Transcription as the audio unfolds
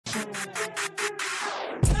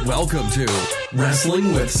Welcome to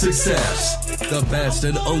Wrestling with Success, the best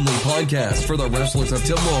and only podcast for the wrestlers of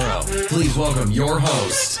tomorrow. Please welcome your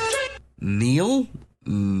host, Nigel?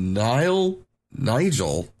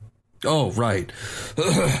 Oh, right.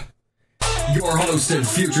 Your host and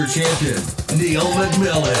future champion, Neil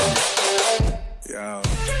McMillan. Yeah.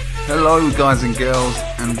 Hello, guys and girls,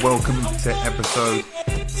 and welcome to episode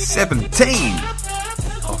 17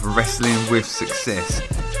 of Wrestling with Success.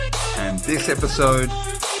 And this episode,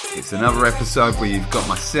 it's another episode where you've got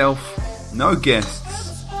myself, no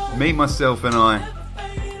guests, me, myself, and I.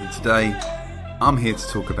 And today, I'm here to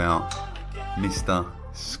talk about Mr.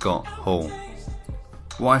 Scott Hall.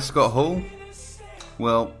 Why Scott Hall?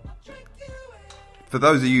 Well, for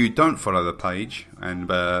those of you who don't follow the page and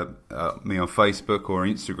me on Facebook or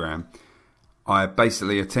Instagram, I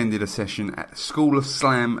basically attended a session at the School of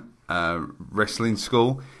Slam wrestling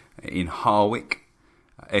school in Harwick,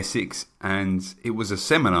 Essex, and it was a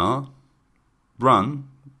seminar run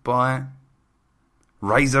by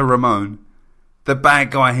Razor Ramon, the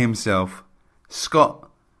bad guy himself, Scott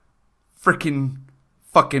Frickin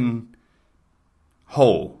fucking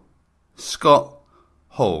Hall. Scott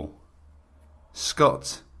Hall.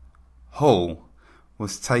 Scott Hall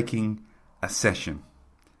was taking a session.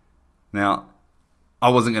 Now, I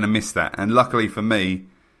wasn't going to miss that, and luckily for me,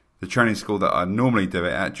 the training school that I normally do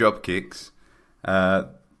it at, Dropkicks,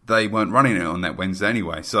 they weren't running it on that Wednesday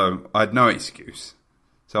anyway, so I had no excuse.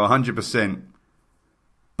 So 100%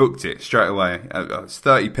 booked it straight away. It's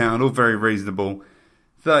 £30, all very reasonable.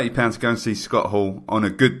 £30 to go and see Scott Hall on a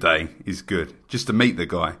good day is good, just to meet the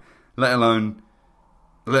guy, let alone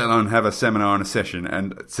have a seminar and a session.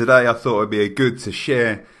 And today I thought it'd be good to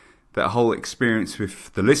share that whole experience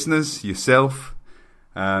with the listeners, yourself.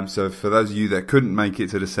 So for those of you that couldn't make it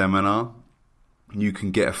to the seminar, you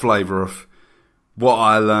can get a flavour of what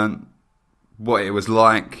I learned, what it was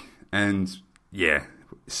like, and yeah,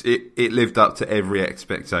 it lived up to every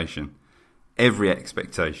expectation. Every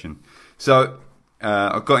expectation. So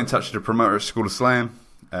I got in touch with the promoter at School of Slam,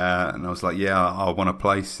 and I was like, yeah, I want a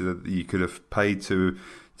place that you could have paid to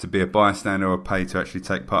be a bystander or paid to actually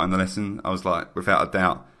take part in the lesson. I was like, without a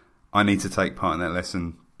doubt, I need to take part in that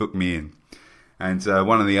lesson. Book me in. And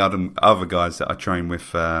one of the other guys that I trained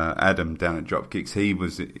with, Adam, down at Dropkicks, he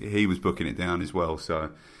was booking it down as well. So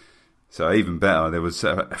even better, there was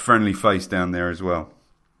a friendly face down there as well.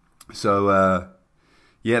 So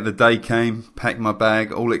yeah, the day came, packed my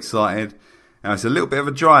bag, all excited. Now it's a little bit of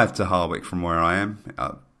a drive to Harwick from where I am,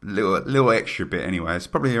 a little extra bit anyway. It's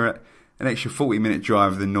probably an extra 40-minute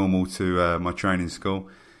drive than normal to my training school.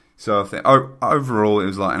 So I think overall it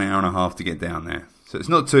was like an hour and a half to get down there. So it's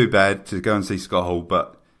not too bad to go and see Scott Hall,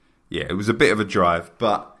 but yeah, it was a bit of a drive.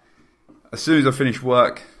 But as soon as I finished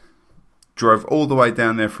work, drove all the way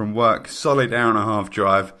down there from work, solid hour and a half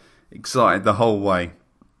drive, excited the whole way.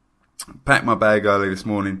 Packed my bag early this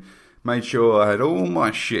morning, made sure I had all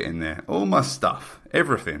my shit in there, all my stuff,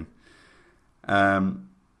 everything. And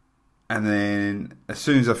then as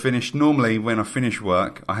soon as I finished, normally when I finish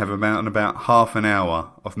work, I have about half an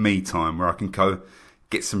hour of me time where I can go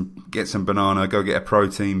get some banana, go get a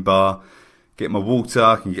protein bar, get my water,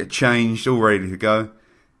 I can get changed, all ready to go.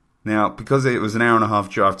 Now, because it was an hour and a half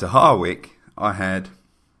drive to Harwick, I had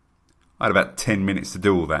about 10 minutes to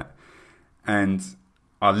do all that. And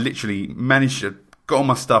I literally managed to got all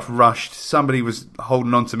my stuff rushed. Somebody was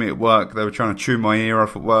holding on to me at work. They were trying to chew my ear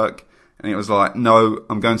off at work. And it was like, no,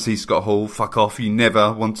 I'm going to see Scott Hall. Fuck off. You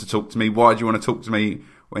never want to talk to me. Why do you want to talk to me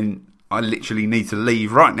when I literally need to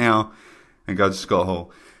leave right now and go to Scott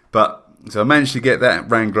Hall? But so I managed to get that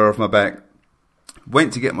Wrangler off my back.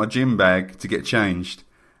 Went to get my gym bag to get changed.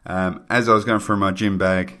 As I was going through my gym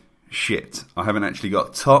bag, shit, I haven't actually got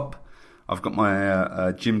a top. I've got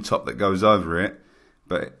my gym top that goes over it.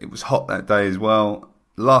 But it was hot that day as well.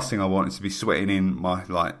 Last thing I wanted to be sweating in my,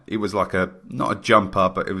 it was like not a jumper,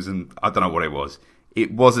 but it was I don't know what it was.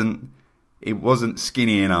 It wasn't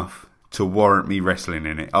skinny enough to warrant me wrestling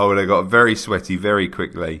in it. I would have got very sweaty very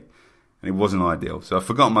quickly, and it wasn't ideal. So I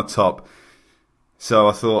forgot my top. So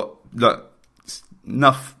I thought, look,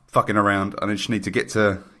 enough fucking around. I just need to get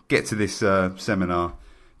to this seminar.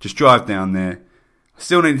 Just drive down there. I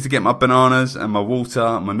still needed to get my bananas and my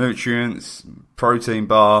water, my nutrients, protein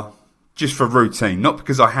bar, just for routine. Not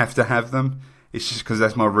because I have to have them. It's just because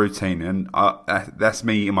that's my routine, and that's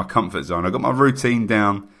me in my comfort zone. I got my routine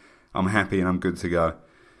down. I'm happy and I'm good to go.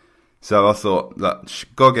 So I thought, look,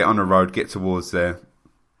 gotta get on the road, get towards there.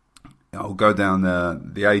 I'll go down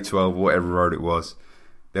the A12, whatever road it was.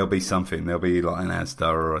 There'll be something. There'll be like an Asda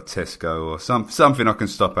or a Tesco or something I can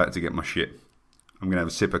stop at to get my shit. I'm going to have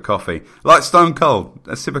a sip of coffee. Like Stone Cold,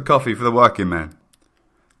 a sip of coffee for the working man.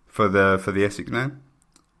 For the Essex man.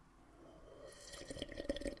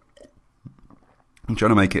 I'm trying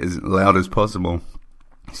to make it as loud as possible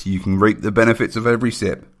so you can reap the benefits of every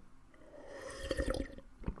sip.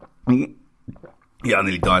 Yeah, I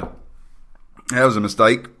nearly died. That was a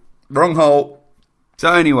mistake. Wrong hole.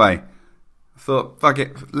 So anyway, I thought, fuck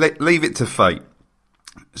it, leave it to fate.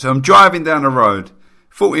 So I'm driving down the road,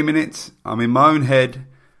 40 minutes, I'm in my own head,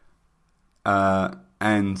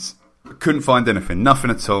 and couldn't find anything, nothing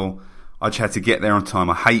at all. I just had to get there on time.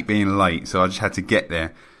 I hate being late, so I just had to get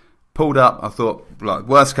there. Pulled up, I thought, like,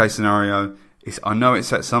 worst case scenario, I know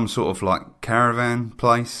it's at some sort of like caravan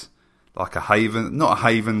place, like a haven, not a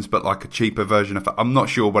havens, but like a cheaper version of, I'm not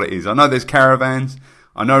sure what it is. I know there's caravans.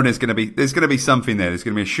 I know there's going to be something there. There's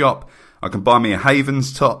going to be a shop. I can buy me a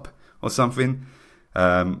havens top or something.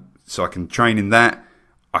 So I can train in that.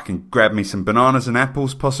 I can grab me some bananas and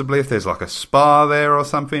apples possibly if there's like a spa there or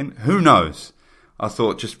something. Who knows? I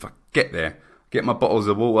thought just get there. Get my bottles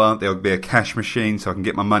of water. There'll be a cash machine so I can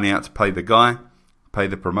get my money out to pay the guy. Pay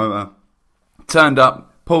the promoter. Turned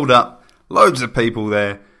up. Pulled up. Loads of people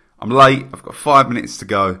there. I'm late. I've got 5 minutes to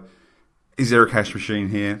go. Is there a cash machine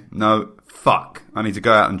here? No. Fuck. I need to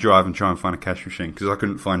go out and drive and try and find a cash machine because I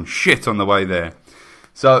couldn't find shit on the way there.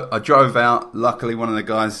 So I drove out. Luckily, one of the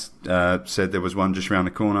guys said there was one just around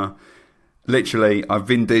the corner. Literally, I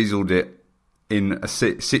Vin Dieseled it in a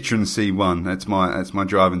Citroen C1. That's my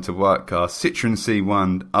driving to work car. Citroen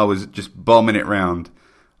C1. I was just bombing it round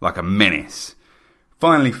like a menace.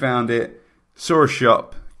 Finally found it. Saw a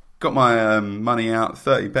shop. Got my money out.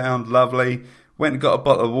 £30. Lovely. Went and got a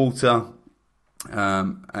bottle of water.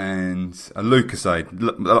 And a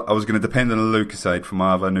Lucasade. I was going to depend on a Lucasade for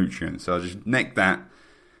my other nutrients. So I just necked that.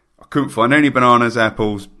 I couldn't find any bananas,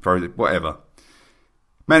 apples, whatever.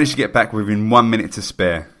 Managed to get back within 1 minute to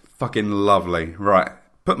spare. Fucking lovely. Right.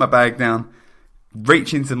 Put my bag down.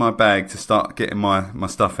 Reach into my bag to start getting my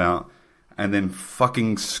stuff out. And then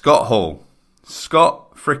fucking Scott Hall.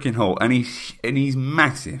 Scott freaking Hall. And he's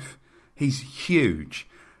massive. He's huge.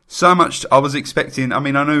 So much. I was expecting. I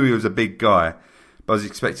mean, I knew he was a big guy. But I was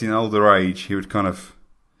expecting an older age. He would kind of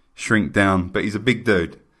shrink down. But he's a big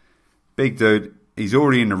dude. Big dude. He's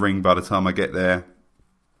already in the ring by the time I get there.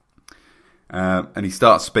 And he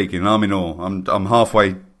starts speaking. And I'm in awe. I'm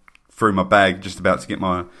halfway through my bag. Just about to get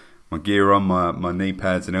my gear on. My knee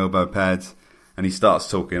pads and elbow pads. And he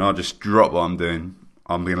starts talking. I just drop what I'm doing.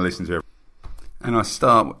 I'm going to listen to it.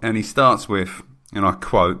 And he starts with, and I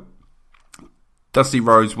quote, Dusty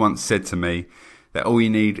Rhodes once said to me that all you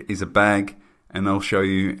need is a bag and I'll show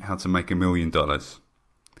you how to make $1 million.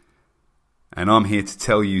 And I'm here to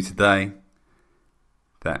tell you today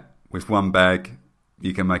that with one bag,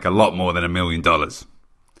 you can make a lot more than $1 million.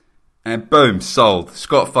 And boom, sold.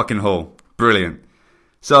 Scott fucking Hall. Brilliant.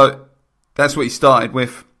 So that's what he started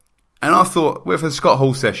with. And I thought with a Scott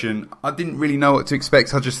Hall session, I didn't really know what to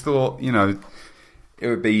expect. I just thought,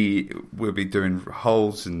 we'll be doing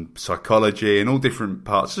holes and psychology and all different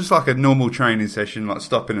parts, just like a normal training session, like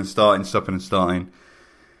stopping and starting. He's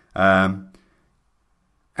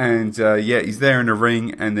there in the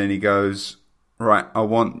ring, and then he goes, right, I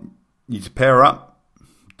want you to pair up,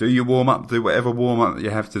 do your warm up, do whatever warm up that you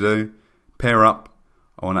have to do, pair up.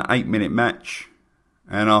 I want an 8-minute match,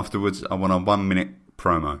 and afterwards I want a 1 minute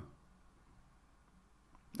promo,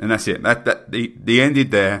 and that's it. The ended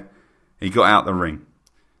there. He got out the ring.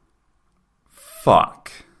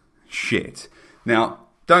 Fuck. Shit. Now,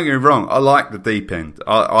 don't get me wrong. I like the deep end.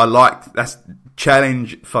 I like... That's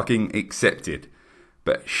challenge fucking accepted.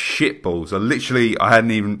 But shitballs.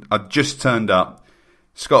 I just turned up.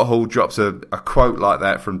 Scott Hall drops a quote like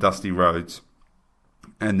that from Dusty Rhodes.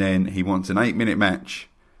 And then he wants an 8-minute match.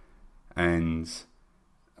 And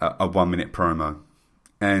a 1 minute promo.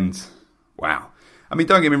 And, wow. I mean,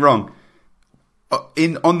 don't get me wrong.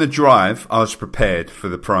 On the drive, I was prepared for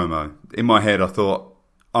the promo. In my head, I thought,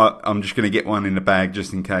 I'm just going to get one in the bag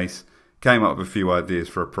just in case. Came up with a few ideas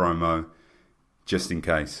for a promo just in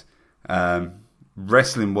case.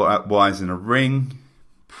 Wrestling-wise in a ring,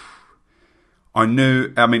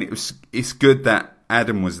 it's good that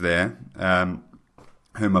Adam was there,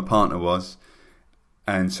 who my partner was.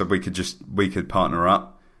 And so we could partner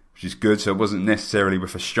up, which is good. So it wasn't necessarily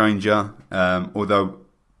with a stranger, although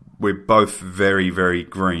we're both very, very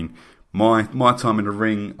green. My time in the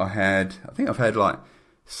ring, I think I've had like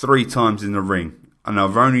 3 times in the ring. And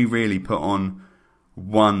I've only really put on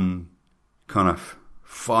one kind of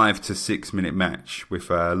 5 to 6 minute match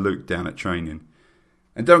with Luke down at training.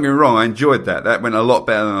 And don't get me wrong, I enjoyed that. That went a lot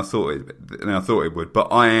better than I thought it would. But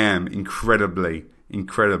I am incredibly,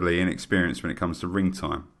 incredibly inexperienced when it comes to ring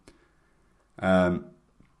time.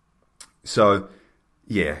 So,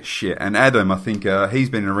 yeah, shit. And Adam, I think he's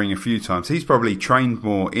been in a ring a few times. He's probably trained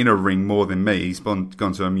more in a ring more than me. He's gone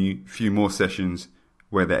to a few more sessions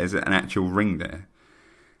where there is an actual ring there.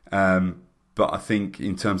 But I think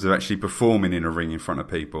in terms of actually performing in a ring in front of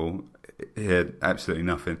people, he had absolutely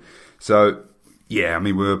nothing. So, yeah, I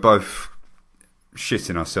mean, we were both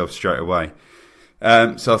shitting ourselves straight away.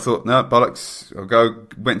 So I thought, no, bollocks.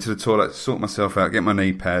 Went to the toilet, sort myself out, get my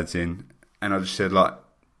knee pads in. And I just said, like,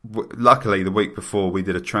 luckily the week before we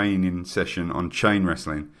did a training session on chain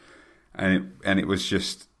wrestling. And it was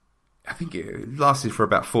just, I think it lasted for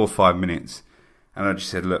about 4 or 5 minutes. And I just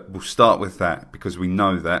said, look, we'll start with that because we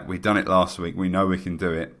know that. We've done it last week. We know we can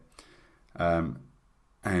do it. And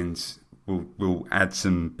we'll add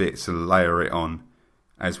some bits and layer it on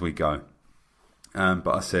as we go. But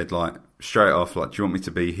I said, like, straight off, like, do you want me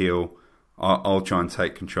to be heel? I'll try and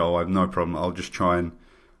take control. I have no problem. I'll just try and,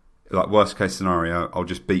 like, worst case scenario, I'll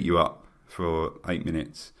just beat you up for 8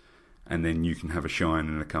 minutes. And then you can have a shine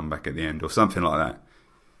and a comeback at the end or something like that.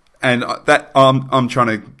 And that I'm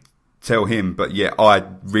trying to tell him, but yeah,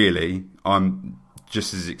 I'm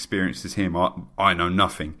just as experienced as him. I know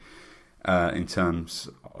nothing in terms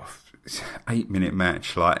of 8-minute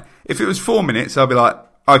match. Like, if it was 4 minutes, I'd be like,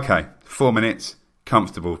 okay, 4 minutes,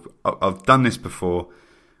 comfortable. I've done this before.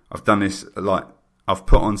 I've done this, like, I've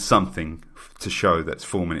put on something to show that's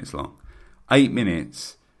 4 minutes long. 8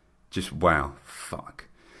 minutes, just wow, fuck.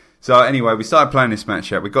 So anyway, we started playing this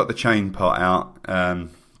match out. We got the chain part out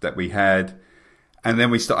that we had. And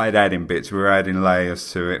then we started adding bits. We were adding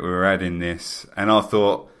layers to it. We were adding this. And I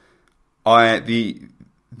thought,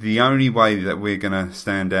 the only way that we're going to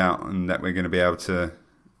stand out and that we're going to be able to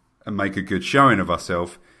make a good showing of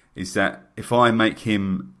ourselves is that if I make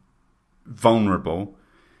him vulnerable,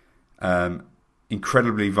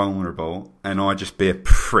 incredibly vulnerable, and I just be a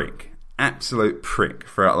prick, absolute prick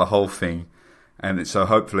throughout the whole thing. And so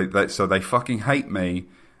hopefully, so they fucking hate me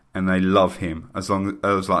and they love him. As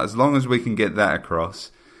long as we can get that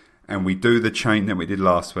across, and we do the chain that we did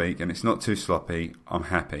last week, and it's not too sloppy, I'm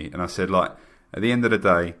happy. And I said, like, at the end of the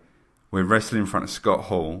day, we're wrestling in front of Scott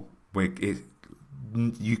Hall.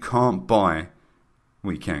 You can't buy.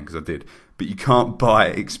 Well, you can, because I did, but you can't buy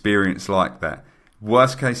experience like that.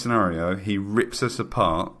 Worst case scenario, he rips us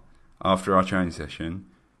apart after our training session.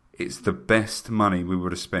 It's the best money we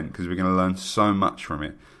would have spent because we're going to learn so much from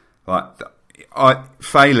it. Like,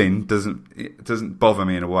 failing doesn't bother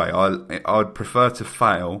me in a way. I'd prefer to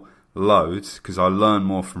fail loads because I learn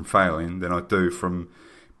more from failing than I do from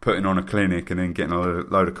putting on a clinic and then getting a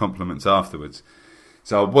load of compliments afterwards.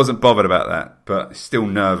 So I wasn't bothered about that, but still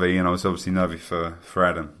nervy, and I was obviously nervy for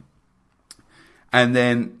Adam. And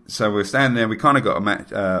then, so we were standing there, we kind of got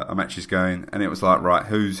our matches going, and it was like, right,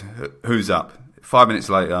 who's up? 5 minutes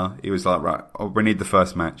later, he was like, right, we need the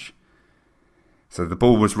first match. So the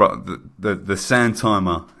ball was right. The sand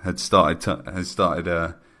timer had started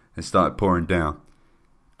pouring down,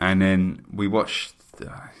 and then we watched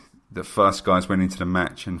the first guys went into the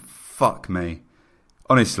match, and fuck me,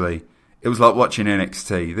 honestly, it was like watching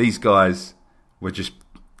NXT. These guys were just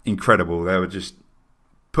incredible. They were just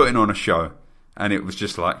putting on a show, and it was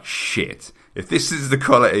just like, shit. If this is the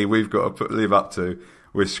quality we've got to live up to,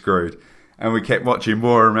 we're screwed. And we kept watching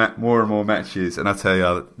more and more matches. And I tell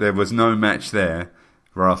you, there was no match there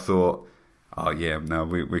where I thought, oh yeah, no,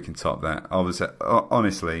 we can top that.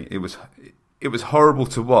 Honestly, it was horrible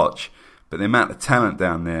to watch, but the amount of talent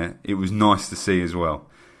down there, it was nice to see as well.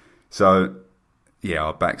 So yeah,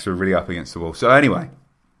 our backs were really up against the wall. So anyway,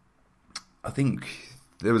 I think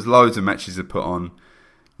there was loads of matches to put on,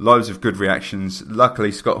 loads of good reactions.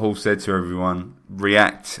 Luckily, Scott Hall said to everyone,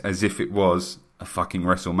 react as if it was a fucking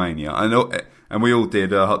WrestleMania. And we all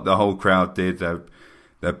did. The whole crowd did.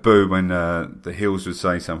 They boo when the heels would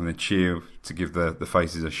say something. They cheer to give the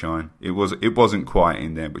faces a shine. It wasn't quiet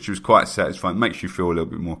in there, which was quite satisfying. It makes you feel a little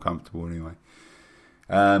bit more comfortable anyway.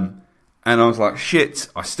 And I was like, shit,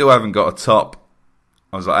 I still haven't got a top.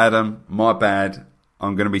 I was like, Adam, my bad.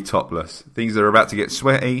 I'm going to be topless. Things are about to get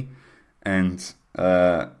sweaty, and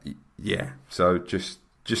yeah. So just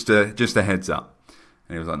a heads up.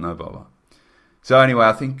 And he was like, no bother. So anyway,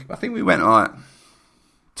 I think we went like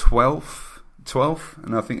 12th,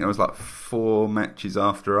 and I think there was like 4 matches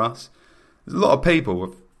after us. There's a lot of people, a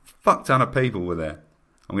fuck ton of people were there.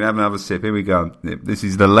 I'm going to have another sip. Here we go. This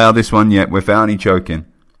is the loudest one yet without any choking.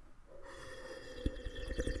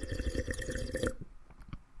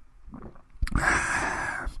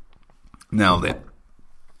 Nailed it.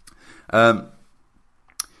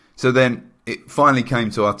 So then it finally came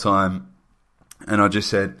to our time, and I just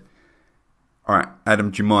said, all right,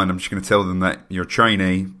 Adam, do you mind? I'm just going to tell them that you're a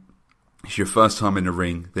trainee. It's your first time in the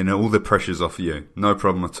ring. Then all the pressure's off you. No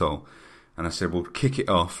problem at all. And I said, well, kick it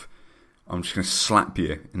off. I'm just going to slap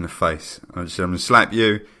you in the face. I said, I'm going to slap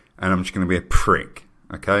you, and I'm just going to be a prick,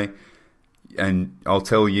 okay? And I'll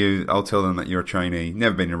tell them that you're a trainee,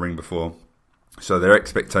 never been in a ring before, so their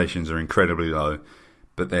expectations are incredibly low,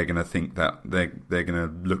 but they're going to think that they're going to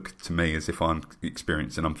look to me as if I'm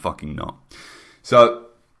experienced, and I'm fucking not. So,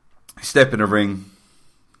 step in the ring.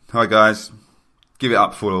 Hi guys, give it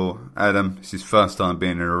up for Adam. It's his first time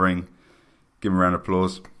being in a ring. Give him a round of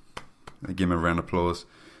applause. They give him a round of applause.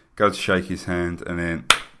 Go to shake his hand, and then,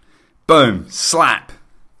 boom, slap.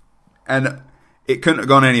 And it couldn't have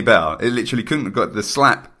gone any better. It literally couldn't have got, the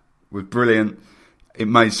slap was brilliant. It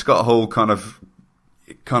made Scott Hall kind of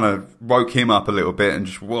woke him up a little bit and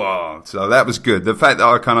just, whoa. So that was good. The fact that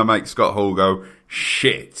I kind of make Scott Hall go,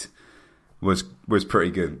 shit, was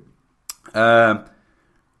pretty good.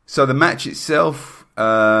 So the match itself,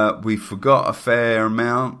 we forgot a fair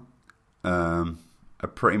amount, a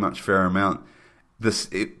pretty much fair amount.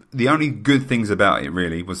 The only good things about it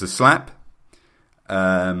really was the slap.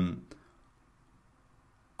 There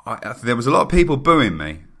was a lot of people booing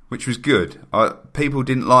me, which was good. People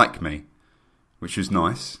didn't like me, which was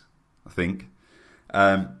nice, I think.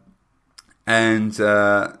 Yeah,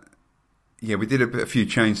 we did a few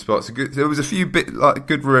chain spots. There was a few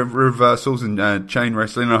good reversals and chain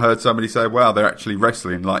wrestling. I heard somebody say, "Wow, they're actually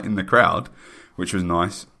wrestling like in the crowd," which was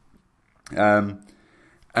nice. And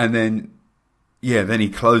then he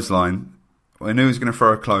clotheslined. I knew he was going to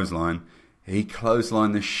throw a clothesline. He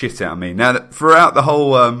clotheslined the shit out of me. Now, throughout the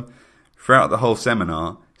whole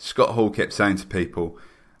seminar, Scott Hall kept saying to people,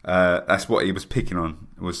 that's what he was picking on,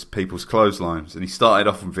 was people's clotheslines, and he started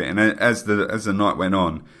off with it. And as the night went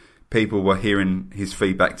on, people were hearing his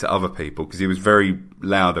feedback to other people because he was very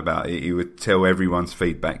loud about it. He would tell everyone's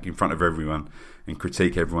feedback in front of everyone and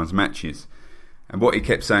critique everyone's matches. And what he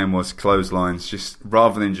kept saying was clotheslines, just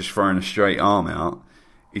rather than just throwing a straight arm out,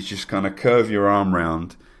 is just kind of curve your arm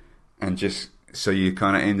round and just so you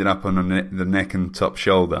kind of ended up on the neck and top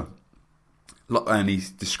shoulder. And he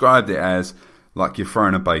described it as like you're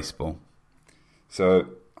throwing a baseball. So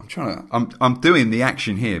I'm doing the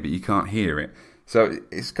action here, but you can't hear it. So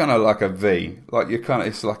it's kind of like a V, like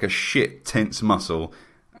it's like a shit tense muscle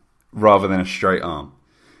rather than a straight arm.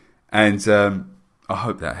 And I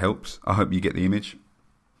hope that helps. I hope you get the image.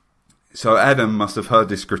 So Adam must have heard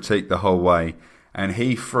this critique the whole way, and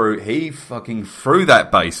he fucking threw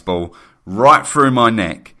that baseball right through my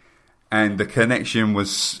neck, and the connection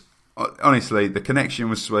was, honestly, the connection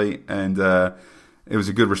was sweet, and it was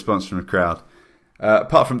a good response from the crowd.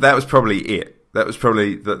 Apart from that, was probably it. That was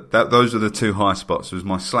probably those are the two high spots. It was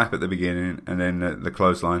my slap at the beginning, and then the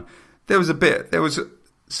clothesline. There was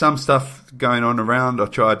some stuff going on around. I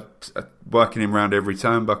tried working him around every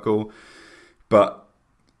turnbuckle, but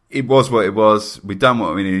it was what it was. We done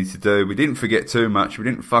what we needed to do. We didn't forget too much. We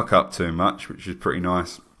didn't fuck up too much, which was pretty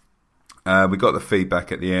nice. We got the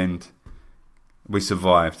feedback at the end. We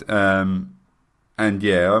survived. And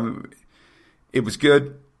yeah, it was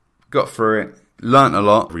good. Got through it. Learnt a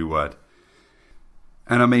lot. Every word.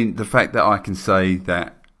 And I mean, the fact that I can say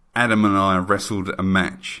that Adam and I wrestled a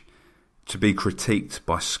match to be critiqued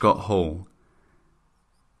by Scott Hall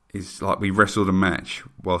is like we wrestled a match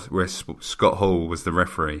where Scott Hall was the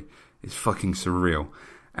referee. It's fucking surreal.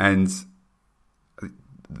 And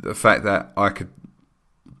the fact that I could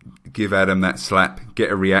give Adam that slap,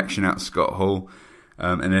 get a reaction out of Scott Hall,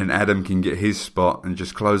 and then Adam can get his spot and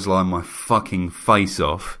just clothesline my fucking face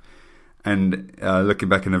off. And looking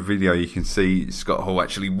back in the video, you can see Scott Hall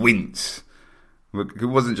actually wince. It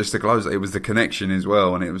wasn't just the close; it was the connection as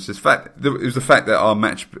well. And it was the fact that our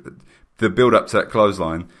match, the build up to that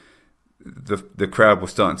clothesline, the crowd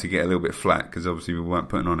was starting to get a little bit flat because obviously we weren't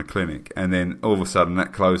putting on a clinic. And then all of a sudden,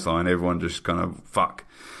 that clothesline, everyone just kind of fuck.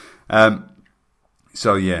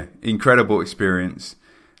 So yeah, incredible experience.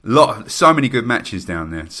 So many good matches down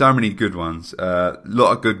there. So many good ones.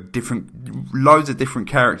 Loads of different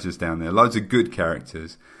characters down there. Loads of good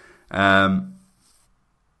characters. And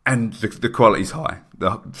the quality's high.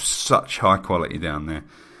 Such high quality down there.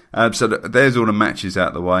 So there's all the matches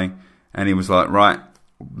out the way. And he was like, right,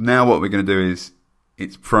 now what we're going to do is,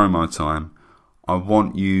 it's promo time. I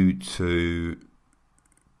want you to,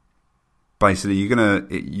 basically, you're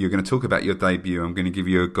gonna talk about your debut. I'm going to give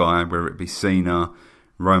you a guy, whether it be Cena,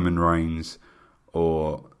 Roman Reigns,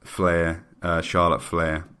 or Flair, Charlotte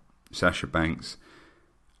Flair, Sasha Banks.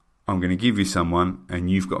 I'm going to give you someone,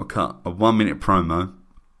 and you've got to cut a 1-minute promo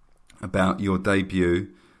about your debut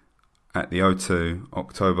at the O2,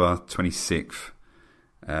 October 26th,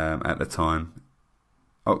 at the time.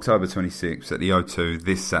 October 26th at the O2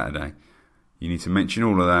 this Saturday. You need to mention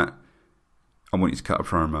all of that. I want you to cut a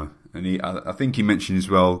promo. And I think he mentioned as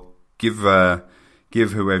well, give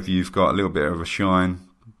whoever you've got a little bit of a shine,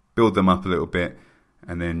 build them up a little bit,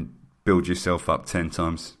 and then build yourself up 10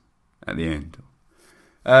 times at the end.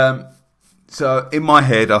 So in my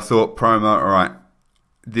head, I thought promo, all right,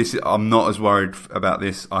 I'm not as worried about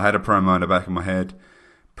this. I had a promo in the back of my head.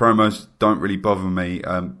 Promos don't really bother me.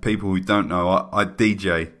 People who don't know, I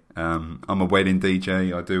DJ. I'm a wedding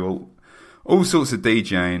DJ. I do all sorts of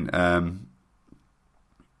DJing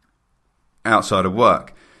outside of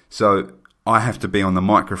work. So I have to be on the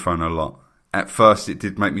microphone a lot. At first, it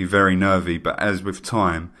did make me very nervy, but as with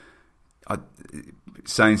time,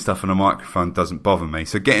 saying stuff on a microphone doesn't bother me.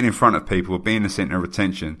 So getting in front of people, being the centre of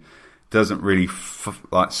attention, doesn't really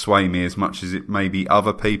sway me as much as it may be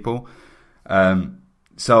other people.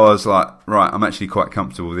 So I was like, right, I'm actually quite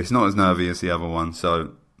comfortable with this. Not as nervy as the other one,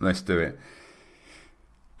 so let's do it.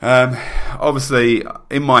 Obviously,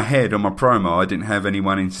 in my head, on my promo, I didn't have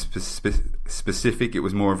anyone in specific. It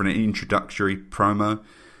was more of an introductory promo.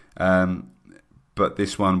 But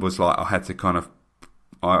this one was like, I had to kind of,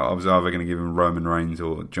 I was either going to give him Roman Reigns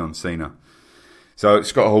or John Cena. So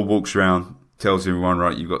Scott Hall walks around, tells everyone,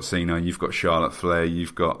 right, you've got Cena, you've got Charlotte Flair,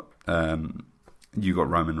 you've got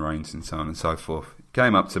Roman Reigns, and so on and so forth.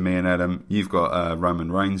 Came up to me and Adam, you've got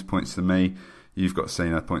Roman Reigns, points to me, you've got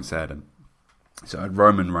Cena, points to Adam. So I had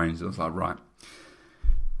Roman Reigns, I was like, right.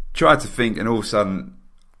 Tried to think, and all of a sudden,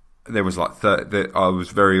 there was like 30, I was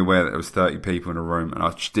very aware that there was 30 people in a room, and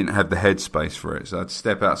I just didn't have the headspace for it. So I'd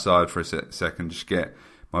step outside for a second, just get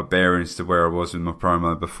my bearings to where I was with my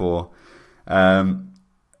promo before. And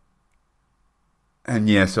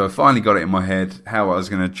yeah, so I finally got it in my head, how I was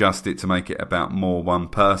going to adjust it to make it about more one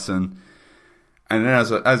person. And then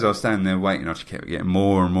as I was standing there waiting, I just kept getting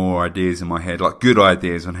more and more ideas in my head, like good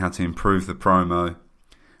ideas on how to improve the promo.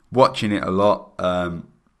 Watching it a lot,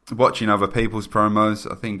 watching other people's promos.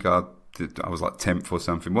 I think I was like 10th or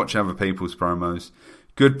something. Watching other people's promos.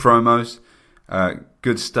 Good promos,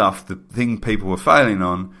 good stuff. The thing people were failing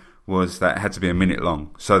on was that it had to be a minute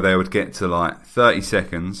long. So they would get to like 30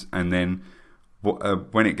 seconds, and then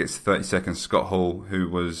when it gets to 30 seconds, Scott Hall, who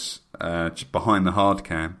was behind the hard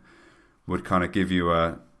cam, would kind of give you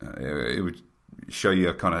it would show you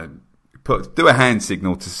a kind of do a hand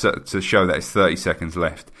signal to show that it's 30 seconds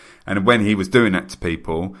left. And when he was doing that to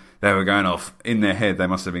people, they were going off in their head. They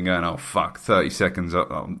must have been going, "Oh fuck, 30 seconds!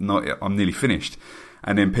 I'm nearly finished."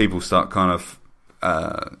 And then people start kind of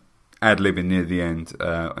ad-libbing near the end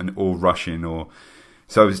and all rushing.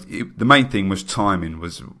 So the main thing was timing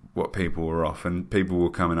was what people were off, and people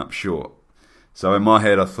were coming up short. So in my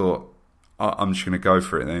head, I thought, I'm just going to go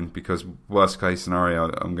for it then, because worst case scenario,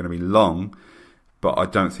 I'm going to be long, but I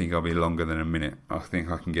don't think I'll be longer than a minute. I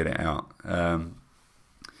think I can get it out.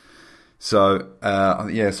 So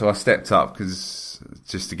I stepped up just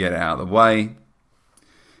to get it out of the way.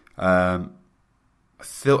 I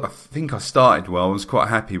think I started well. I was quite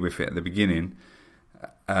happy with it at the beginning.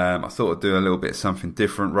 I thought I'd do a little bit of something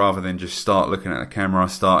different rather than just start looking at the camera. I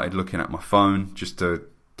started looking at my phone just to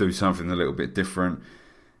do something a little bit different.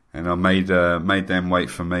 And I made them wait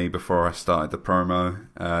for me before I started the promo,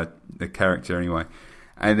 the character anyway.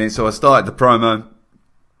 And then so I started the promo.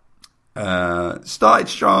 Started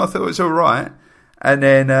strong. I thought it was all right. And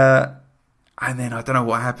then I don't know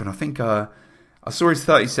what happened. I think I saw his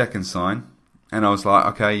 30-second sign, and I was like,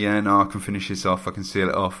 okay, yeah, no, I can finish this off. I can seal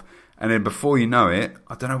it off. And then before you know it,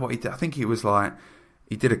 I don't know what he did. I think he was like,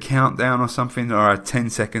 he did a countdown or something, or I had 10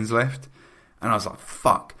 seconds left. And I was like,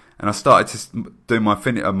 fuck. And I started to do my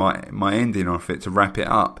ending off it to wrap it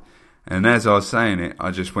up. And as I was saying it, I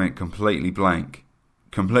just went completely blank.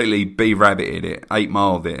 Completely B-rabbited it,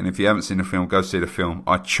 8-miled it. And if you haven't seen the film, go see the film.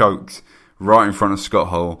 I choked right in front of Scott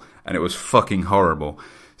Hall, and it was fucking horrible.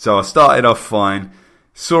 So I started off fine,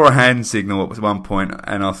 saw a hand signal at one point,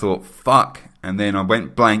 and I thought, fuck. And then I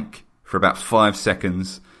went blank for about 5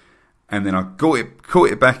 seconds. And then I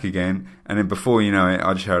caught it back again. And then before you know it,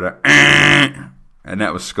 I just heard a... And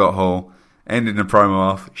that was Scott Hall ending the promo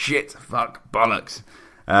off. Shit, fuck, bollocks.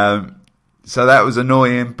 So that was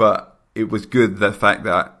annoying, but it was good, the fact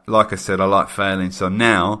that, like I said, I like failing. So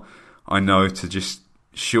now I know to just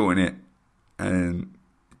shorten it and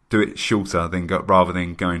do it shorter rather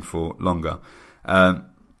than going for longer.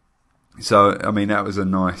 So, I mean, that was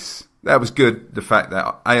good, the fact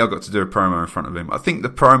that, I got to do a promo in front of him. I think the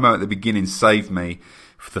promo at the beginning saved me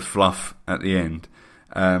for the fluff at the end.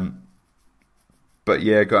 But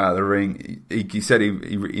yeah, got out of the ring. He said he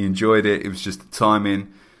enjoyed it. It was just the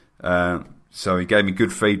timing. So he gave me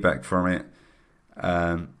good feedback from it.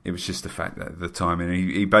 It was just the fact that at the time, and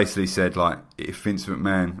he basically said, like, if Vince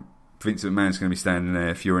McMahon's going to be standing there,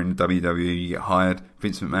 if you're in the WWE, you get hired,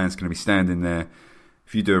 Vince McMahon's going to be standing there.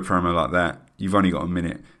 If you do a promo like that, you've only got a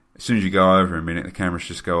minute. As soon as you go over a minute, the cameras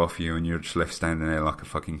just go off you and you're just left standing there like a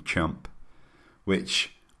fucking chump.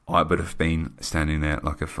 Which I would have been standing there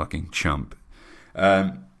like a fucking chump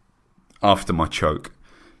after my choke.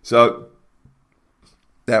 So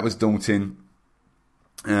that was daunting.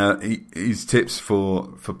 His tips for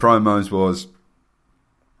promos was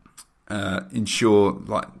ensure,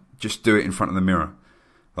 like, just do it in front of the mirror.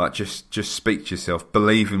 Like, just speak to yourself.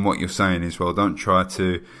 Believe in what you're saying as well. Don't try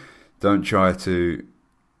to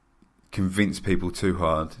convince people too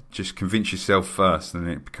hard. Just convince yourself first, and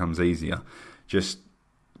then it becomes easier. Just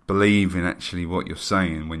believe in actually what you're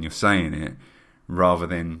saying when you're saying it, rather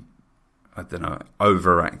than, I don't know,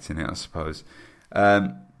 overacting it, I suppose.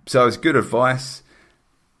 So it's good advice.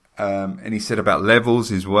 And he said about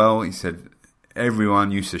levels as well. He said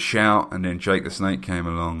everyone used to shout, and then Jake the Snake came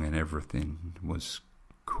along, and everything was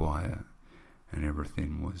quiet, and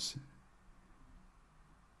everything was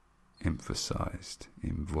emphasized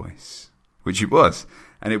in voice, which it was,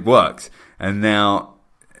 and it worked. And now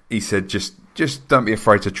he said, just don't be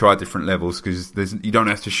afraid to try different levels, because you don't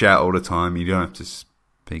have to shout all the time, you don't have to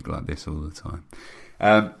speak like this all the time.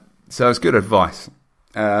 So it's good advice.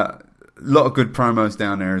 A lot of good promos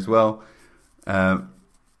down there as well, from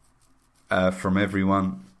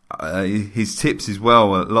everyone. His tips as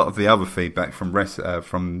well. A lot of the other feedback from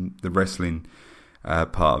the wrestling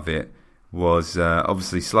part of it was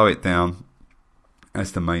obviously slow it down.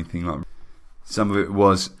 That's the main thing. Like, some of it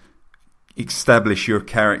was establish your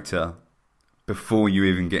character before you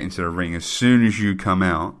even get into the ring. As soon as you come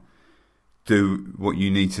out, do what you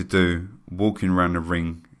need to do, walking around the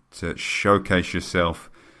ring to showcase yourself,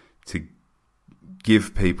 to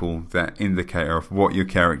give people that indicator of what your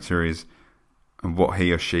character is and what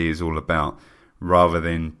he or she is all about, rather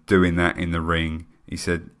than doing that in the ring. He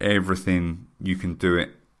said everything, you can do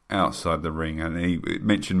it outside the ring. And he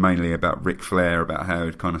mentioned mainly about Ric Flair, about how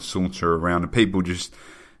he'd kind of saunter around, and people just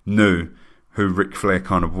knew who Ric Flair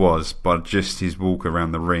kind of was by just his walk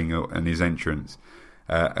around the ring and his entrance,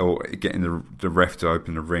 or getting the ref to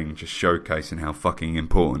open the ring, just showcasing how fucking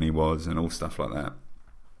important he was and all stuff like that.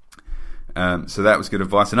 So that was good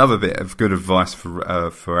advice. Another bit of good advice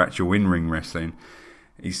for actual in-ring wrestling.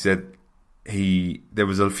 He said there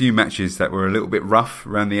was a few matches that were a little bit rough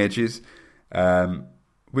around the edges,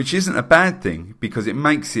 which isn't a bad thing, because it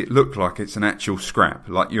makes it look like it's an actual scrap,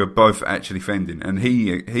 like you're both actually fending. And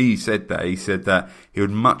he said that he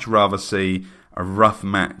would much rather see a rough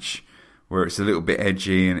match where it's a little bit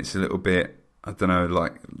edgy and it's a little bit, I don't know,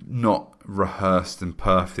 like not rehearsed and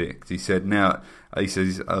perfect. He says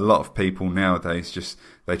a lot of people nowadays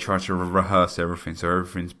they try to rehearse everything, so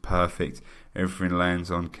everything's perfect, everything lands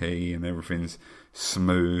on key, and everything's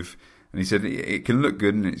smooth. And he said it can look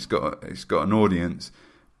good and it's got an audience,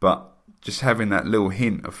 but just having that little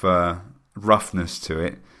hint of roughness to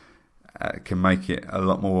it can make it a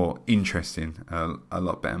lot more interesting, a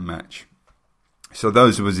lot better match. So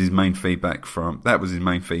that was his main feedback from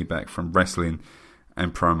wrestling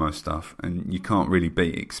and promo stuff, and you can't really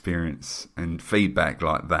beat experience and feedback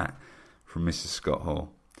like that from Mr. Scott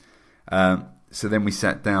Hall. So then we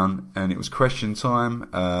sat down and it was question time.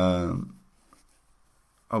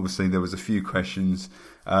 Obviously there was a few questions.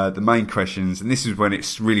 The main questions, and this is when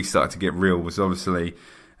it really started to get real, was obviously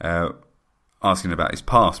asking about his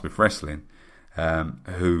past with wrestling,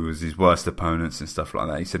 who was his worst opponents and stuff like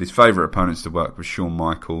that. He said his favourite opponents to work was Shawn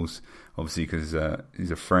Michaels, obviously because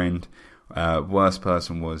he's a friend. Worst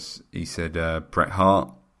person was, he said, Bret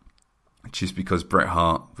Hart, just because Bret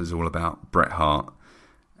Hart was all about Bret Hart,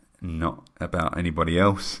 not about anybody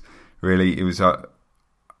else. Really, it was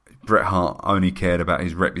Bret Hart only cared about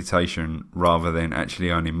his reputation rather than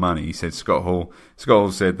actually earning money. He said Scott Hall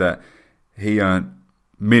said that he earned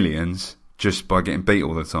millions just by getting beat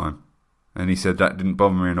all the time. And he said that didn't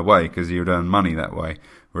bother me in a way, because he would earn money that way.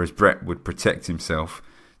 Whereas Bret would protect himself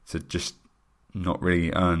to just not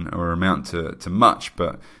really earn or amount to much,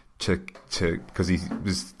 but to because he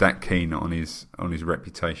was that keen on his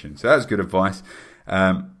reputation. So that was good advice.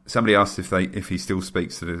 Somebody asked if he still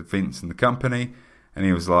speaks to the Vince and the company, and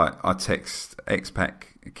he was like, I text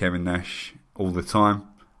X-Pac Kevin Nash all the time.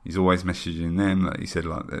 He's always messaging them. Like he said,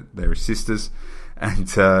 like they're his sisters, and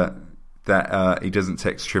that he doesn't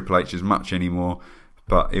text Triple H as much anymore,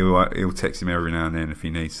 but he'll text him every now and then if he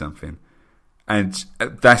needs something. And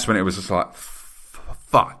that's when it was just like,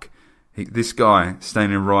 fuck. This guy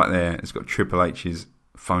standing right there has got Triple H's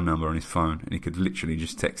phone number on his phone, and he could literally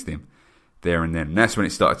just text him. there and then. And that's when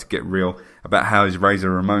it started to get real, about how his Razor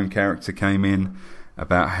Ramon character came in,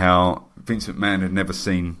 about how Vince McMahon had never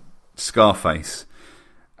seen Scarface.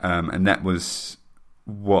 And that was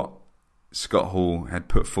what Scott Hall had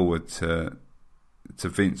put forward to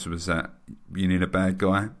Vince, was that you need a bad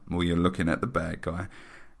guy, or you're looking at the bad guy.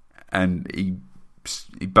 And he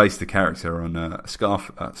based the character on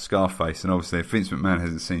Scarface. And obviously if Vince McMahon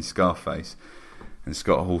hasn't seen Scarface and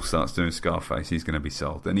Scott Hall starts doing Scarface, he's going to be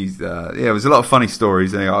sold. And he's there's a lot of funny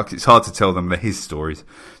stories. It's hard to tell them they're his stories.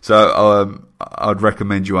 So I'd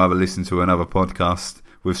recommend you either listen to another podcast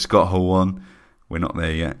with Scott Hall on. We're not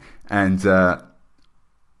there yet. And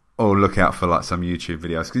or look out for like some YouTube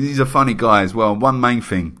videos, because he's a funny guy as well. One main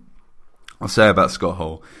thing I'll say about Scott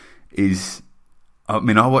Hall is, I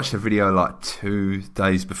watched a video like 2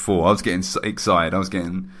 days before. I was getting excited. I was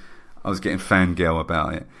getting fangirl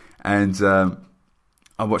about it. And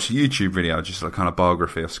I watched a YouTube video, just like kind of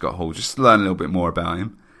biography of Scott Hall, just to learn a little bit more about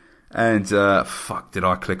him. And did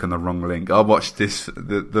I click on the wrong link? I watched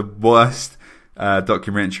the worst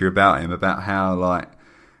documentary about him, about how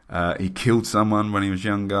he killed someone when he was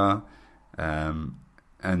younger, and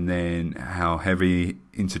then how heavy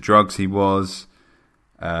into drugs he was.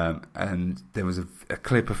 And there was a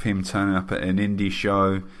clip of him turning up at an indie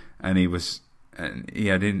show, and he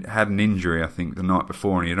had an injury, I think, the night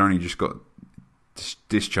before, and he had only just got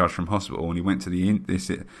discharged from hospital, and he went to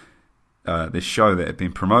this show that had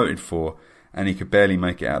been promoted for, and he could barely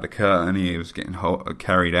make it out the curtain. He was getting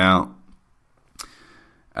carried out.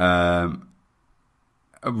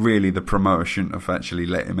 Really, the promoter shouldn't have actually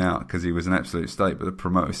let him out, because he was an absolute state, but the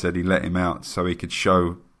promoter said he let him out so he could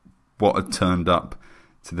show what had turned up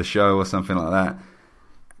to the show or something like that.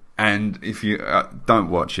 And if you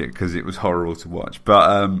don't watch it, because it was horrible to watch, but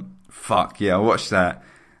I watched that,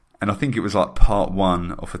 and I think it was like part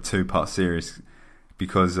 1 of a 2-part series,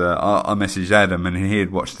 because I messaged Adam and he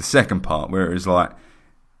had watched the second part, where it was like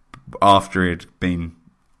after he'd been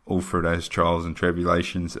all through those trials and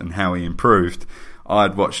tribulations and how he improved.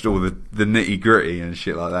 I'd watched all the nitty gritty and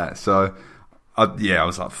shit like that. So I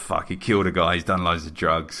was like, fuck, he killed a guy, he's done loads of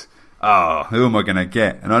drugs. Oh, who am I going to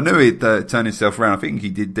get? And I knew he'd turn himself around. I think he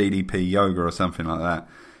did DDP yoga or something like that.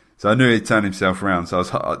 So I knew he'd turn himself around.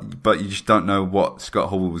 But you just don't know what Scott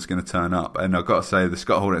Hall was going to turn up. And I've got to say, the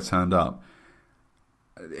Scott Hall that turned up,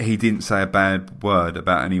 he didn't say a bad word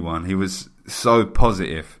about anyone. He was so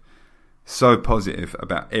positive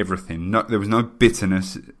about everything. There was no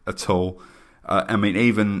bitterness at all.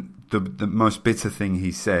 Even the most bitter thing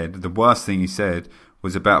he said, the worst thing he said,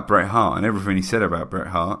 was about Bret Hart, and everything he said about Bret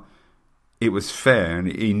Hart, it was fair, and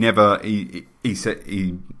he never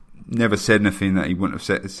said anything that he wouldn't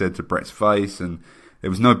have said to Bret's face, and there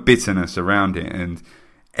was no bitterness around it. And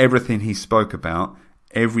everything he spoke about,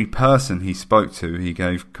 every person he spoke to, he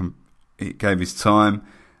gave his time,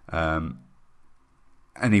 and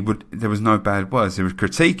there was no bad words. There was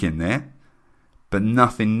critique in there, but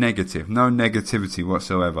nothing negative, no negativity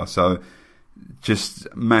whatsoever. So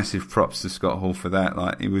just massive props to Scott Hall for that.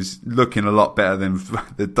 Like, he was looking a lot better than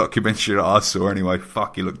the documentary that I saw anyway.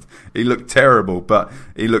 Fuck, he looked terrible, but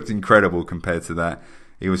he looked incredible compared to that.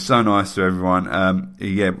 He was so nice to everyone.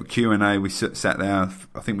 Q&A, we sat there.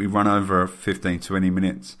 I think we run over 15-20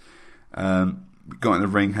 minutes. We got in the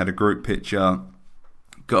ring, had a group picture,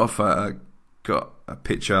 got a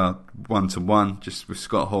picture 1-to-1 just with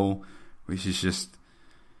Scott Hall, which is just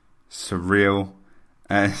surreal,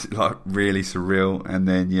 and like really surreal. And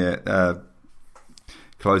then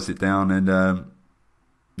closed it down, and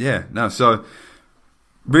so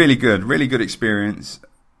really good experience,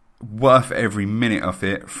 worth every minute of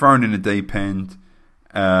it, thrown in the deep end,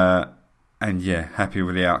 and happy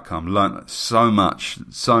with the outcome. Learned so much,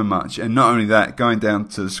 and not only that, going down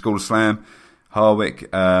to the School of Slam, Harwick,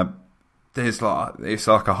 it's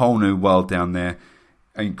like a whole new world down there.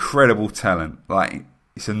 Incredible talent. Like,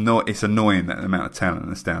 it's annoying that the amount of talent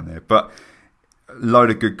that's down there, but a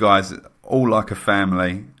load of good guys, all like a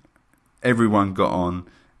family. Everyone got on,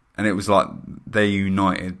 and it was like they're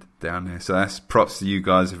united down there. So that's props to you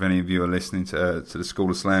guys, if any of you are listening to the School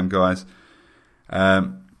of Slam guys.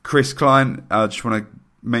 Chris Klein, I just want to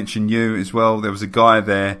mention you as well. There was a guy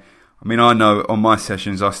there. I mean, I know on my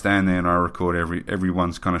sessions I stand there and I record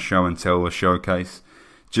everyone's kind of show and tell or showcase,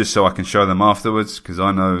 just so I can show them afterwards, because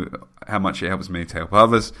I know how much it helps me to help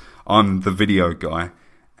others. I'm the video guy.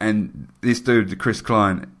 And this dude, Chris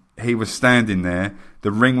Klein, he was standing there.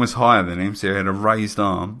 The ring was higher than him, so he had a raised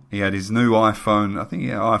arm. He had his new iPhone, I think he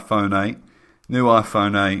had iPhone 8, new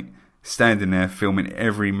iPhone 8, standing there filming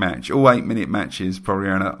every match. All 8-minute matches, probably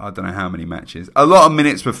around, I don't know how many matches. A lot of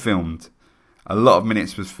minutes were filmed.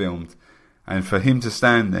 And for him to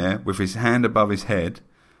stand there with his hand above his head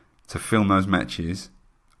to film those matches,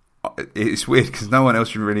 it's weird because no one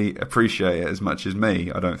else would really appreciate it as much as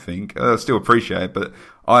me, I don't think. I still appreciate it, but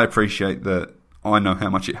I appreciate that I know how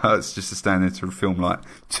much it hurts just to stand there to film like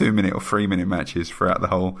 2-minute or 3-minute matches throughout the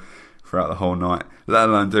whole night, let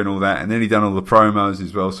alone doing all that. And then he done all the promos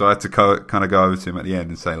as well, so I had to kind of go over to him at the end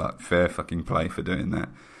and say like, fair fucking play for doing that.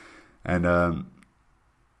 And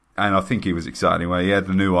I think he was excited anyway. He had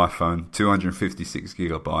the new iPhone, 256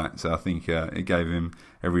 gigabytes, so I think it gave him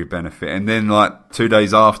every benefit. And then like 2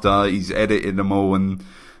 days after, he's edited them all, and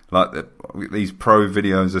like these pro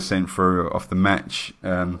videos are sent through off the match.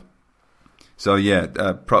 So yeah,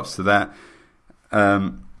 props to that.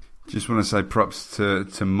 Just want to say props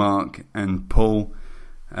to Mark and Paul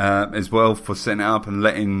as well for setting it up and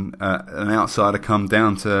letting an outsider come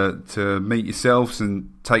down to meet yourselves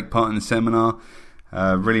and take part in the seminar.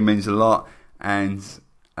 Really means a lot. And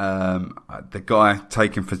the guy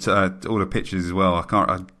taking all the pictures as well. I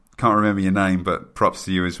can't remember your name, but props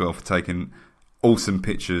to you as well for taking awesome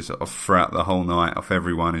pictures throughout the whole night of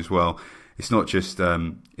everyone as well. It's not just for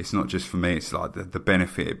me. It's like the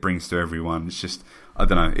benefit it brings to everyone. It's just, I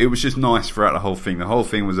don't know. It was just nice throughout the whole thing. The whole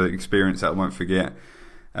thing was an experience that I won't forget.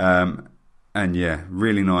 And yeah,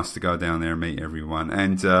 really nice to go down there and meet everyone.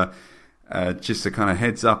 And just a kind of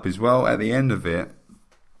heads up as well. At the end of it,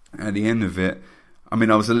 I mean,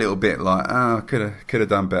 I was a little bit like, could have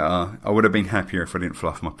done better. I would have been happier if I didn't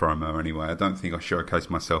fluff my promo anyway. I don't think I showcased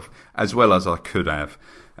myself as well as I could have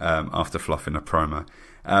after fluffing a promo.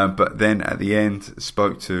 But then at the end,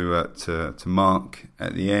 spoke to Mark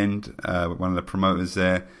at the end, one of the promoters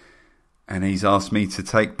there, and he's asked me to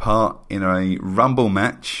take part in a Rumble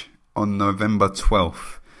match on November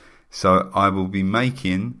 12th. So I will be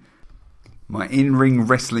making my in-ring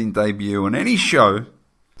wrestling debut on any show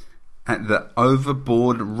at the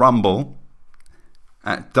Overboard Rumble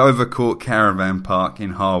at Dovercourt Caravan Park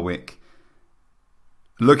in Harwich.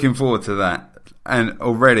 Looking forward to that. And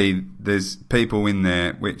already there's people in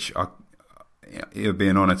there which it would be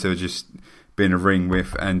an honour to just be in a ring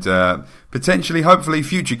with, and potentially, hopefully,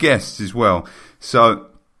 future guests as well. So,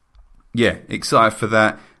 yeah, excited for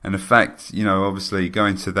that. And the fact, obviously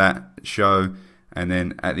going to that show and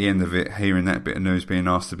then at the end of it, hearing that bit of news, being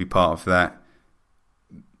asked to be part of that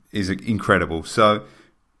is incredible. So,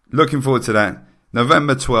 looking forward to that.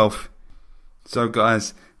 November 12th. So,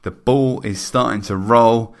 guys, the ball is starting to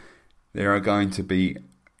roll. There are going to be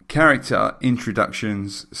character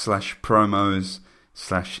introductions / promos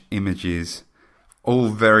 / images all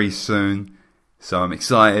very soon. So I'm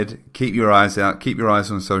excited. Keep your eyes out. Keep your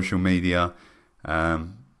eyes on social media. Yeah,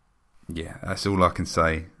 that's all I can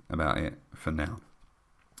say about it for now.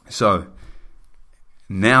 So,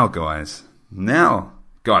 now guys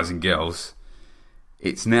and girls,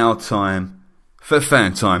 it's now time for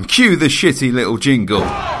fan time. Cue the shitty little jingle.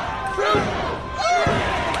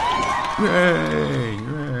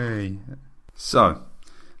 Hooray. So,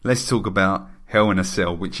 let's talk about Hell in a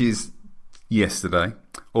Cell, which is yesterday,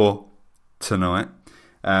 or tonight,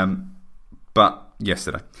 but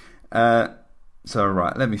yesterday. So,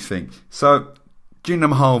 right, let me think. So, Jinder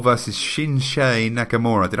Mahal versus Shinsuke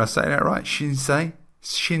Nakamura. Did I say that right? Shinsuke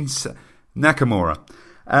Nakamura.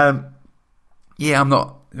 Yeah,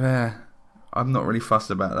 I'm not really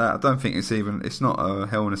fussed about that. I don't think it's not a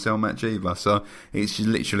Hell in a Cell match either. So it's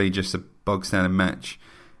literally just a bog standard match.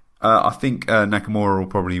 I think Nakamura will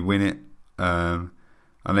probably win it,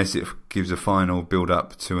 unless it gives a final build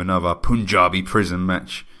up to another Punjabi prison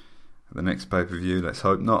match at the next pay-per-view. Let's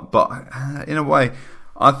hope not. But in a way,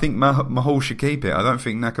 I think Mahal should keep it. I don't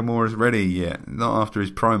think Nakamura's ready yet. Not after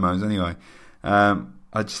his promos anyway.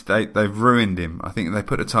 They've ruined him. I think if they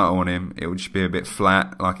put a title on him, it would just be a bit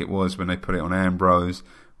flat, like it was when they put it on Ambrose,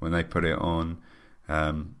 when they put it on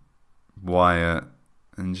Wyatt,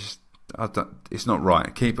 and just it's not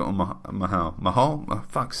right. Keep it on Mahal. Mahal? Oh,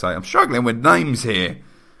 fuck's sake, I'm struggling with names here.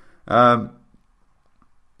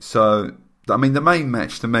 So, I mean, the main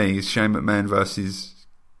match to me is Shane McMahon versus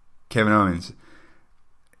Kevin Owens.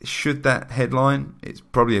 Should that headline? It's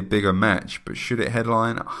probably a bigger match, but should it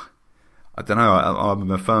headline? I don't know.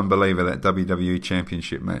 I'm a firm believer that WWE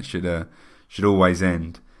Championship match should always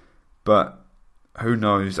end. But who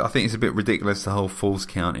knows? I think it's a bit ridiculous to hold Falls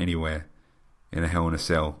Count anywhere in a Hell in a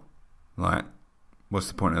Cell. Like, what's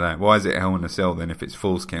the point of that? Why is it Hell in a Cell then if it's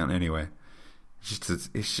Falls Count anywhere? It's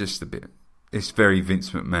just a bit. It's very Vince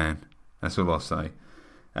McMahon. That's all I'll say.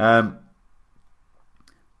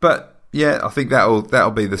 But yeah, I think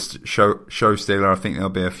that'll be the show stealer. I think there'll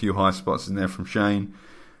be a few high spots in there from Shane.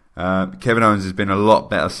 Kevin Owens has been a lot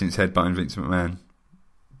better since headbutting Vince McMahon.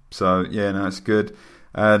 So, yeah, no, it's good.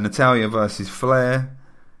 Natalia versus Flair.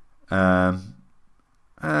 I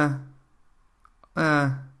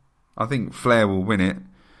think Flair will win it.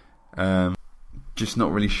 Just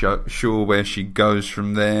not really sure where she goes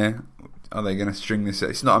from there. Are they going to string this?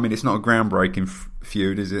 It's not. I mean, it's not a groundbreaking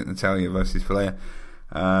feud, is it? Natalia versus Flair.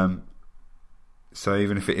 So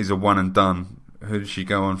even if it is a one and done, who does she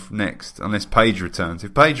go on next? Unless Paige returns.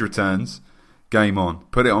 If Paige returns, game on.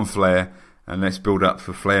 Put it on Flair, and let's build up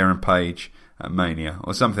for Flair and Paige at Mania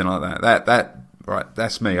or something like that. Right,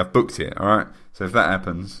 that's me. I've booked it. All right. So if that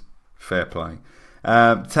happens, fair play.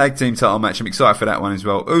 Tag team title match. I'm excited for that one as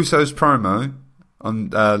well. Usos promo on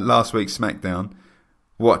last week's SmackDown.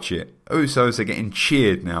 Watch it. Usos are getting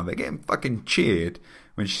cheered now. They're getting fucking cheered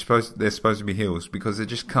when they're supposed to be heels, because they're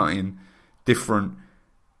just cutting different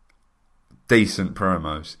decent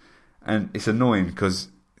promos, and it's annoying because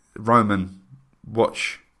Roman,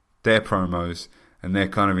 watch their promos and they're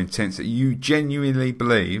kind of intense. You genuinely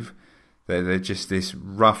believe that they're just this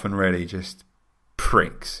rough and ready, just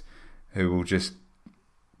pricks who will just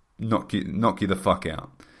knock you the fuck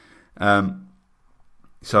out.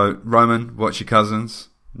 So Roman, watch your cousins.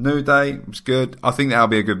 New Day was good. I think that'll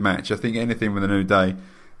be a good match. I think anything with a New Day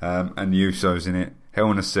and the Usos in it,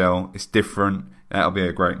 Hell in a Cell, it's different. That'll be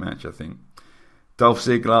a great match, I think. Dolph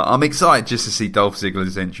Ziggler, I'm excited just to see Dolph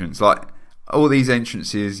Ziggler's entrance. Like, all these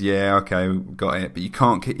entrances, yeah, okay, got it, but he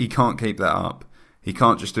can't keep that up. He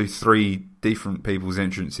can't just do 3 different people's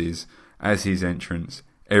entrances as his entrance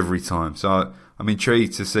every time. So I'm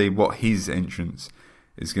intrigued to see what his entrance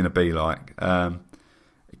is going to be like.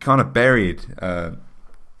 It kind of buried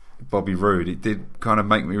Bobby Roode. It did kind of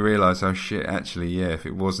make me realise, oh shit, actually, yeah, if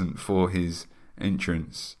it wasn't for his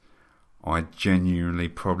entrance, I genuinely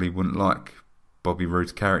probably wouldn't like Bobby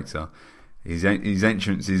Roode's character. His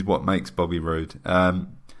entrance is what makes Bobby Roode. And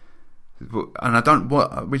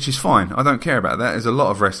which is fine. I don't care about that. There's a lot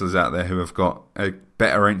of wrestlers out there who have got a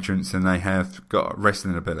better entrance than they have got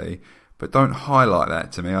wrestling ability, but don't highlight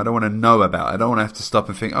that to me. I don't want to know about it. I don't want to have to stop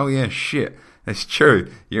and think, oh yeah, shit, that's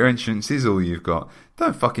true. Your entrance is all you've got.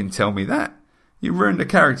 Don't fucking tell me that. You ruined the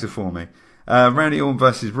character for me. Randy Orton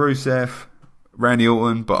versus Rusev. Randy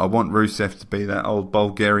Orton, but I want Rusev to be that old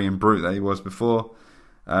Bulgarian brute that he was before.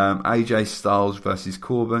 AJ Styles versus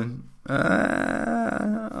Corbin. I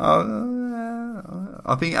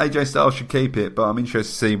think AJ Styles should keep it, but I'm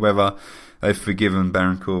interested to see whether they've forgiven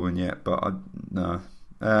Baron Corbin yet. But no.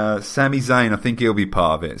 Sami Zayn, I think he'll be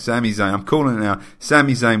part of it. Sami Zayn, I'm calling it now.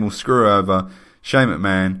 Sami Zayn will screw over Shane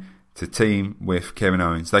McMahon to team with Kevin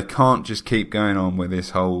Owens. They can't just keep going on with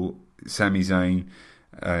this whole Sami Zayn,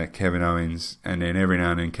 Kevin Owens, and then every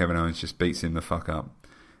now and then Kevin Owens just beats him the fuck up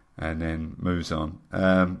and then moves on.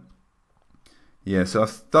 Yeah, so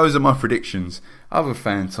those are my predictions. Other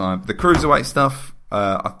fan time, the cruiserweight stuff.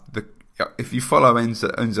 If you follow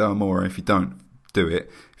Enzo Amore, if you don't, do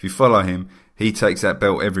it. If you follow him, he takes that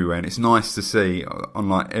belt everywhere, and it's nice to see on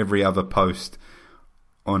like every other post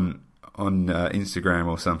on Instagram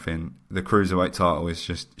or something. The cruiserweight title is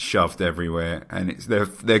just shoved everywhere, and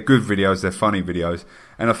they're good videos, they're funny videos,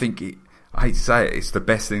 and I think I hate to say it, it's the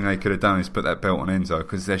best thing they could have done is put that belt on Enzo,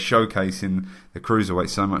 because they're showcasing the cruiserweight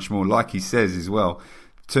so much more. Like he says as well,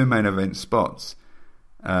 2 main event spots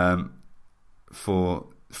for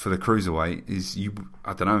the cruiserweight is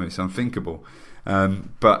I don't know, it's unthinkable.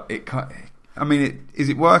 But is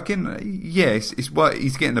it working? Yeah, it's he's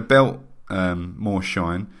getting the belt more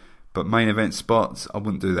shine, but main event spots, I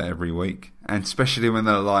wouldn't do that every week, and especially when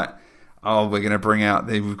they're like, oh, we're going to bring out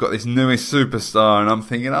we've got this newest superstar, and I'm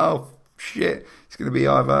thinking, oh shit, it's going to be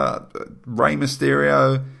either Rey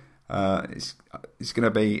Mysterio, it's going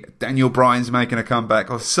to be Daniel Bryan's making a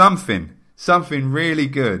comeback, or something really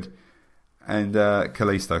good, and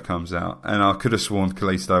Kalisto comes out, and I could have sworn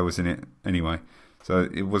Kalisto was in it anyway, so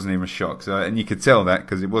it wasn't even a shock. So, and you could tell that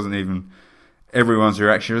because it wasn't even everyone's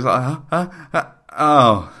reaction. It was like,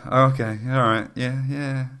 oh, okay, all right,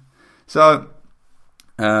 yeah. So,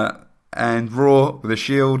 and Raw with a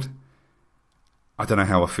Shield. I don't know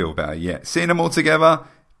how I feel about it yet. Seeing them all together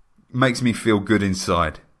makes me feel good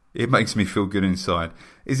inside. It makes me feel good inside.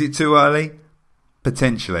 Is it too early?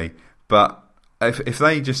 Potentially. But if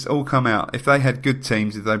they just all come out, if they had good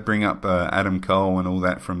teams, if they bring up Adam Cole and all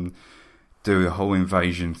that, do a whole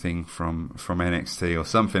invasion thing from NXT or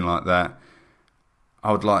something like that,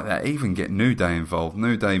 I would like that. Even get New Day involved.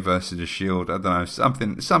 New Day versus the Shield. I don't know.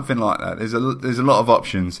 Something like that. There's a lot of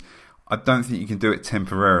options. I don't think you can do it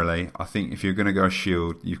temporarily. I think if you're going to go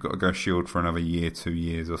Shield, you've got to go Shield for another year, 2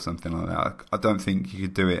 years, or something like that. I don't think you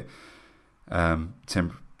could do it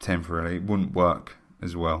temporarily. It wouldn't work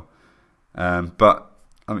as well. But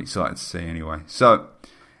I'm excited to see anyway. So,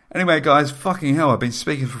 Anyway, guys, fucking hell, I've been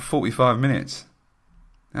speaking for 45 minutes.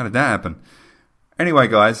 How did that happen? Anyway,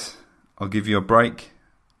 guys, I'll give you a break.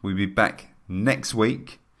 We'll be back next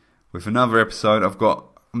week with another episode.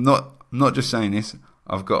 I'm not just saying this,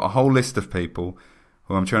 I've got a whole list of people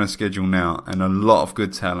who I'm trying to schedule now, and a lot of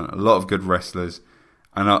good talent, a lot of good wrestlers,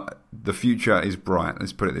 and the future is bright.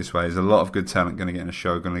 Let's put it this way. There's a lot of good talent going to get in the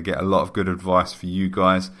show, going to get a lot of good advice for you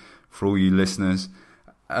guys, for all you listeners.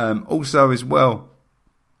 Also as well,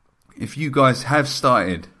 if you guys have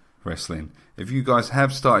started wrestling, if you guys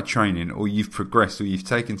have started training, or you've progressed, or you've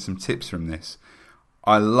taken some tips from this,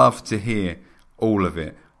 I love to hear all of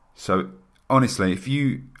it. So honestly,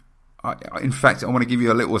 in fact, I want to give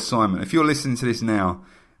you a little assignment. If you're listening to this now,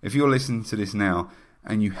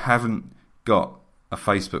 and you haven't got a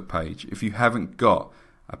Facebook page, if you haven't got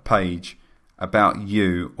a page about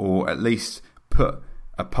you, or at least put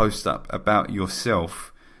a post up about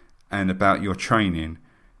yourself and about your training,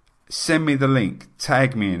 send me the link,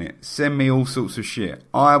 tag me in it, send me all sorts of shit.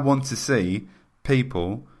 I want to see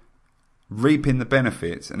people reaping the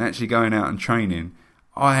benefits and actually going out and training.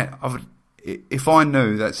 If I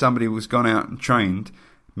knew that somebody was gone out and trained,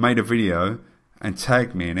 made a video and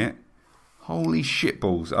tagged me in it, holy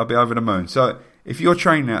shitballs, I'll be over the moon. So if you're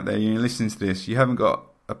training out there and you're listening to this, you haven't got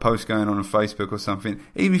a post going on Facebook or something,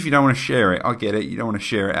 even if you don't want to share it, I get it, you don't want to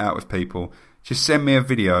share it out with people, just send me a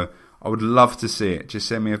video. I would love to see it. Just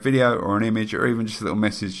send me a video or an image, or even just a little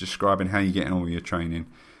message describing how you're getting on with your training.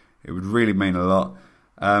 It would really mean a lot.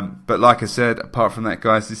 But like I said, apart from that,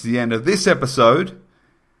 guys, this is the end of this episode.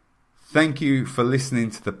 Thank you for listening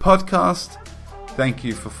to the podcast. Thank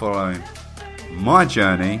you for following my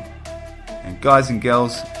journey. And guys and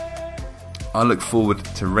girls, I look forward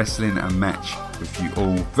to wrestling a match with you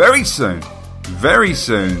all very soon. Very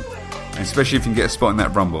soon. And especially if you can get a spot in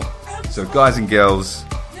that Rumble. So guys and girls,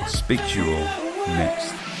 I'll speak to you all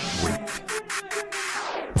next week.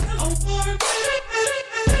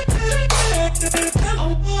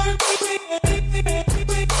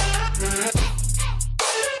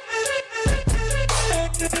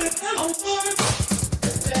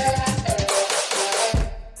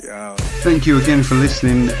 Thank you again for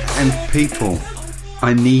listening, and people,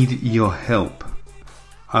 I need your help.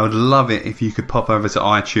 I would love it if you could pop over to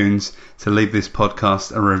iTunes to leave this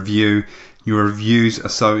podcast a review. Your reviews are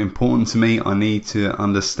so important to me. I need to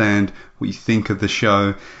understand what you think of the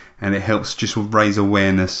show, and it helps just raise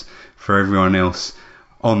awareness for everyone else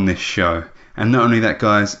on this show. And not only that,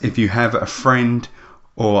 guys, if you have a friend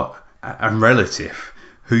or a relative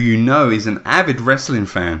who you know is an avid wrestling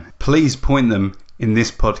fan, please point them in this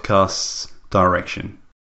podcast's direction.